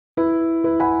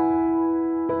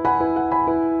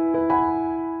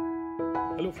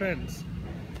Hello friends,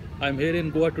 I'm here in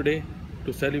Goa today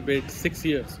to celebrate 6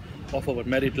 years of our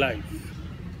married life.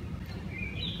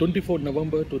 24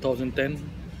 November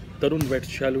 2010, Tarun weds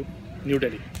Shalu, New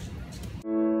Delhi.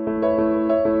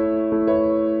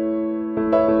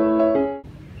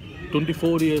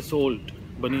 24 years old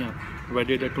Bania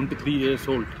wedded a 23 years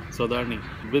old Sadarni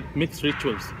with mixed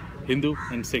rituals, Hindu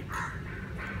and Sikh.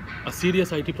 A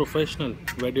serious IT professional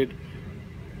wedded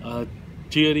a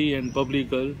cheery and bubbly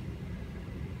girl.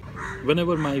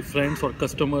 Whenever my friends or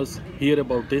customers hear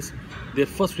about this, their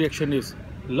first reaction is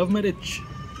love marriage.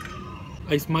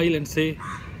 I smile and say,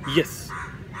 yes,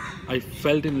 I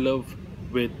felt in love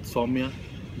with Soumya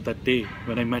the day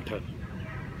when I met her.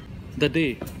 The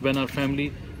day when our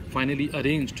family finally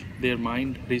arranged their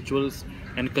mind, rituals,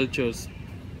 and cultures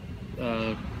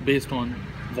based on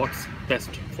what's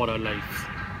best for our lives.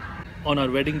 On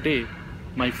our wedding day,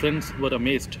 my friends were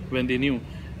amazed when they knew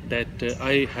that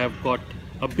I have got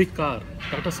a big car,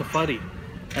 Tata Safari,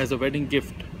 as a wedding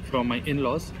gift from my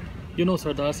in-laws. You know,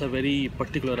 Sardars are very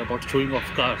particular about showing off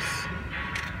cars.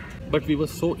 But we were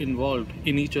so involved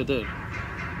in each other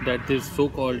that this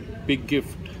so-called big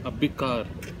gift, a big car,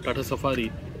 Tata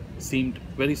Safari, seemed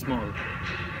very small.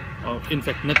 In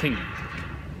fact, nothing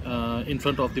in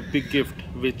front of the big gift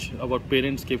which our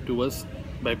parents gave to us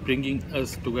by bringing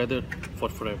us together for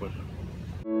forever.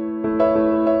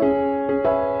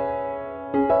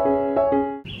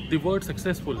 The word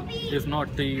successful is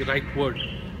not the right word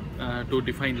to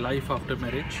define life after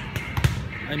marriage.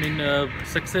 I mean,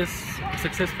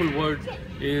 successful word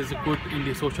is good in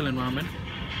the social environment.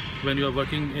 When you are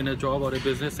working in a job or a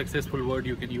business, successful word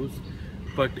you can use.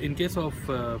 But in case of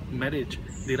marriage,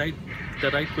 the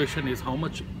right question is how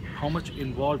much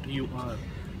involved you are,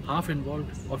 half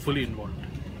involved or fully involved.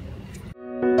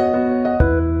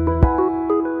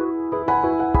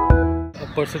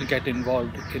 A person get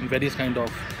involved in various kind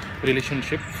of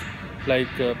relationships like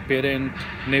parent,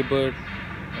 neighbor,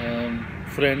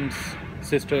 friends,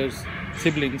 sisters,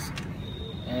 siblings,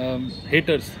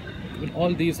 haters.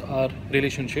 All these are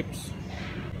relationships.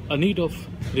 A need of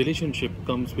relationship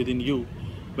comes within you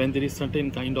when there is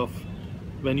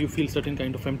when you feel certain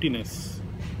kind of emptiness.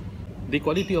 The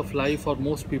quality of life for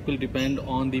most people depend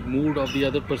on the mood of the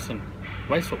other person.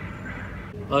 Why so?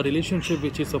 A relationship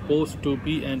which is supposed to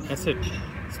be an asset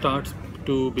starts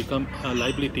to become a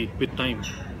liability with time.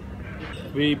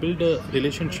 We build a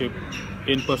relationship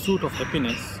in pursuit of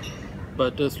happiness,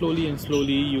 but slowly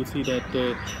you see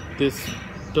that this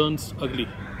turns ugly.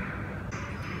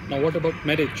 Now what about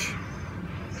marriage?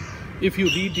 If you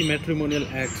read the matrimonial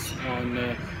ads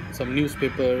on some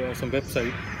newspaper or some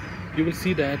website, you will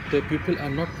see that people are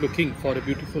not looking for a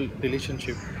beautiful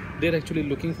relationship. They're actually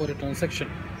looking for a transaction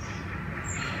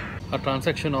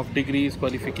of degrees,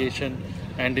 qualification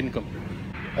and income.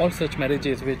 All such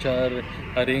marriages which are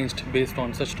arranged based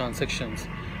on such transactions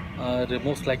are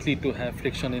most likely to have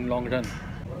friction in long run.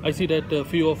 I see that a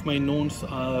few of my knowns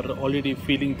are already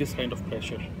feeling this kind of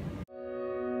pressure.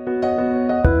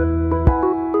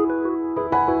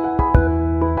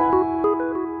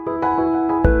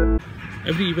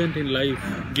 Every event in life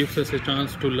gives us a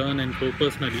chance to learn and grow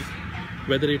personally,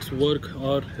 whether it's work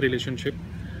or relationship.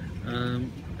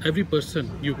 Every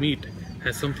person you meet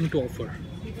has something to offer.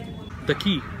 The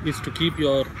key is to keep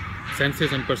your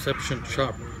senses and perception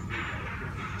sharp.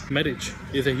 Marriage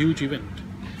is a huge event.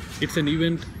 It's an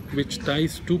event which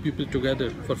ties two people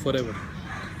together for forever.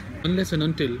 Unless and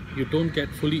until you don't get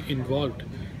fully involved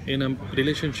in a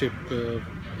relationship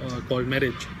called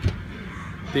marriage,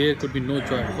 there could be no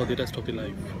joy for the rest of the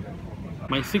life.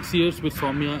 My 6 years with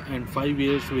Soumya and 5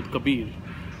 years with Kabir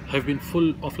have been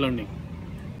full of learning.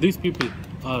 These people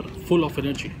are full of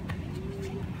energy.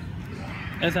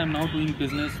 As I'm now doing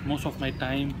business, most of my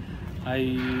time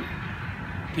I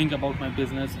think about my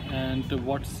business and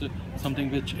what's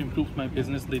something which improves my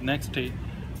business the next day.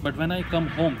 But when I come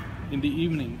home in the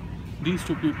evening, these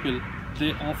two people,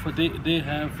 they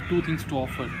have two things to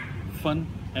offer: fun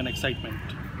and excitement.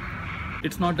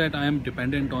 It's not that I am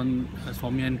dependent on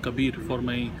Soumya and Kabir for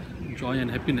my joy and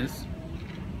happiness.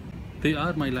 They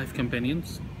are my life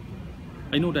companions.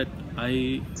 I know that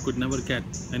I could never get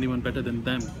anyone better than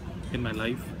them in my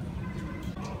life.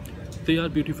 They are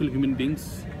beautiful human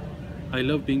beings. I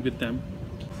love being with them.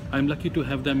 I'm lucky to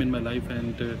have them in my life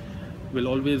and will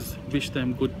always wish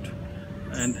them good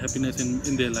and happiness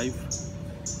in their life.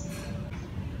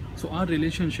 So our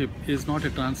relationship is not a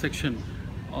transaction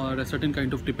or a certain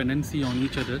kind of dependency on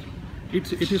each other.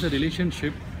 It is a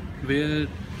relationship where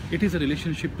it is a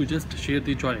relationship to just share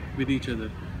the joy with each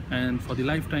other, and for the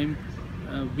lifetime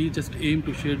we just aim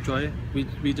to share joy.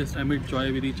 We just emit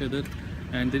joy with each other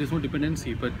and there is no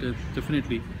dependency, but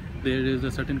definitely there is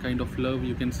a certain kind of love,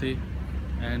 you can say,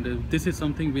 and this is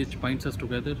something which binds us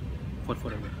together for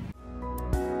forever.